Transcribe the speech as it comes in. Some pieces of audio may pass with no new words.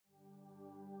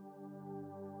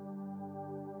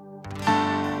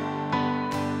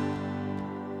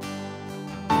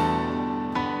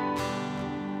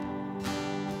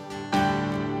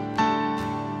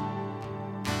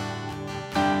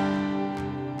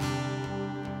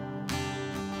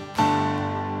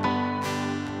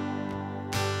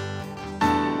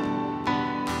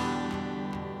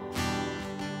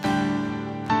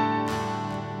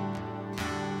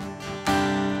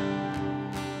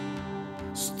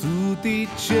Sthuthi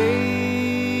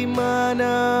Chey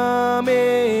Maname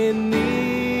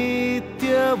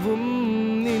nityavum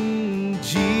nin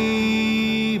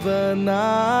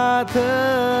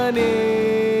jeevanathane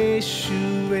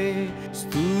Yeshuve.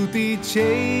 Sthuthi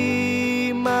Chey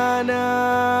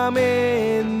Maname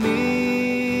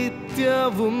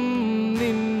nityavum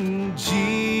nin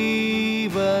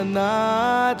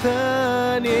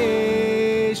jeevanathane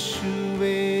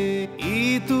Yeshuve.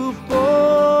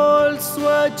 ഇതുപോൽ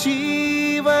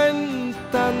സ്വജീവൻ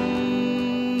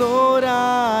തന്നോരാത്മ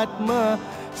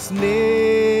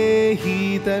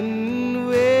സ്നേഹിതൻ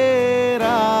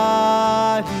വേറാരിനി.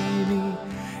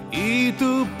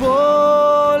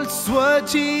 ഇതുപോൽ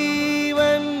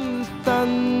സ്വജീവൻ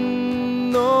തന്നോരാത്മ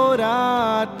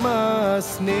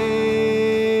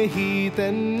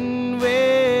സ്നേഹിതൻ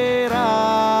വേറാരിനി.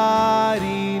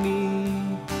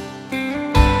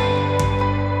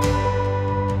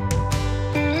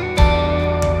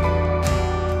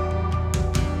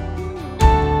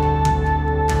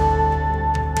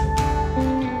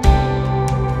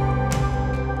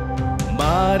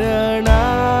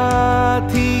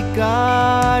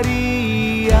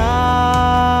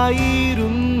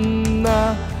 മരണാധികാരിയായിരുന്ന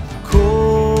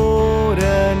ഘോരനാം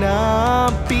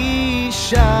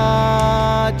പിശാചിനെ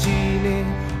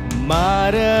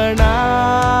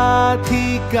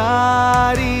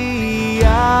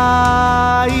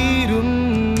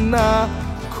മരണാധികാരിയായിരുന്ന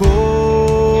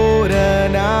ഘോരനാം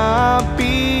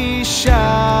പിശാചിനെ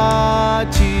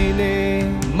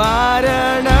മരണത്തിനാലെ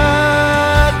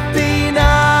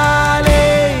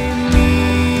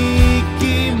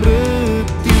നീക്കി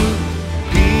മൃത്യു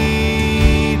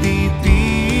ഭീതി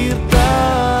തീർത്ത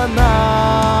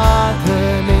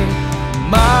നാഥനെ.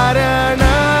 മരണത്തിനാലെ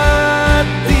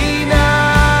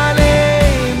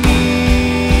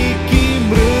നീക്കി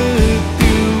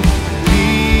മൃത്യു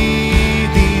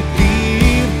ഭീതി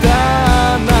തീർത്ത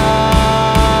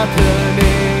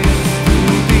നാഥനെ.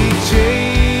 സ്തുതി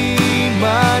ചെയ്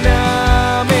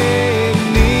മനമേ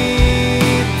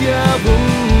നിത്യവും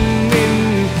നിൻ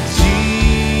ജീവനാഥനെ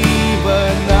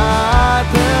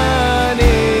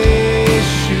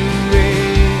യേശുവേ.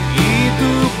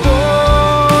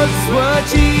 ഇതുപോൽ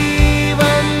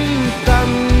സ്വജീവൻ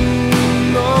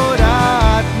തന്നോരാത്മ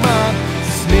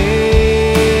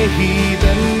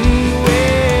സ്നേഹിതൻ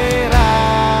വേറാരിനി.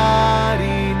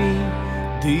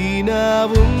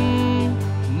 ദിനവും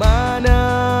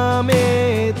മനമേ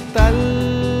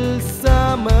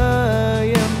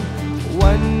തൽസമയം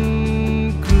വൻ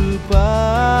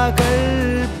കൃപകൾ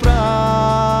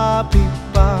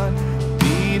പ്രാപിപ്പാൻ.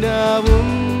 ദിനവും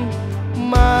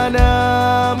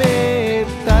മനമേ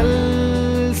തൽസമയം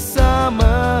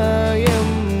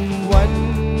വൻ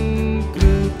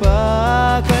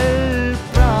കൃപകൾ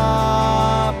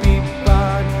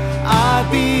പ്രാപിപ്പാൻ.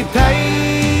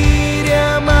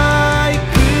 അതിധൈര്യമായി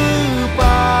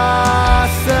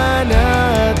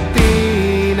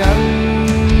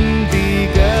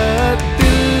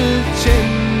കൃപാസനത്തിനന്തികത്തിൽ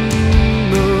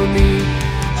ചെന്നു നീ.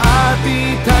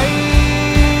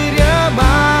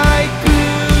 അതിധൈര്യമായി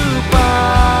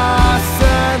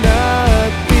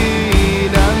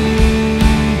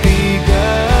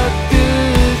കൃപാസനത്തിനന്തികത്തിൽ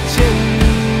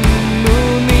ചെന്നു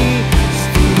നീ.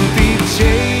 സ്തുതി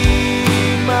ചെയ്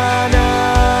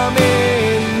മനമേ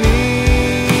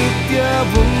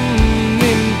നിത്യവും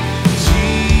നിൻ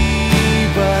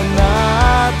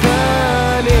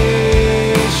ജീവനാഥനെ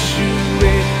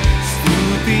യേശുവേ.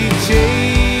 സ്തുതി ചെയ്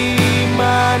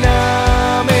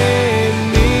മനമേ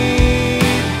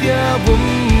നിത്യവും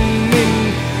നിൻ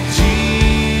ജീവനാഥനെ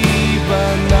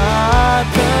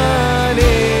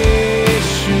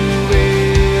യേശുവേ.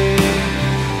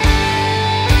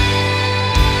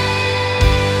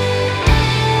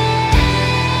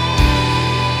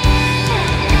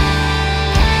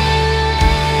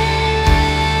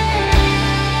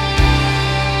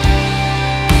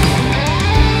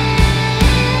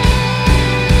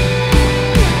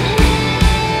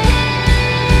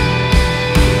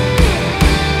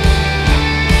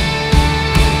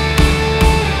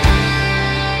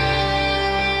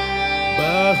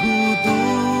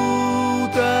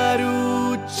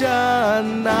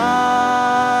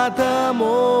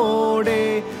 ബഹുദൂതരുച്ചനാദമോടെ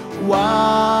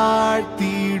വാഴ്ത്തിടുന്ന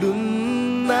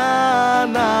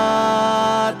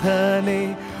നാഥനെ.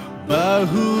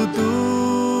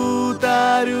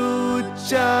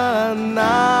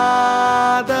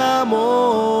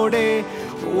 ബഹുദൂതരുച്ചനാദമോടെ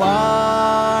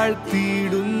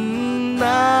വാഴ്ത്തിടുന്ന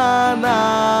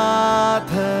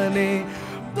നാഥനെ.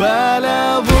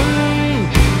 ബലവും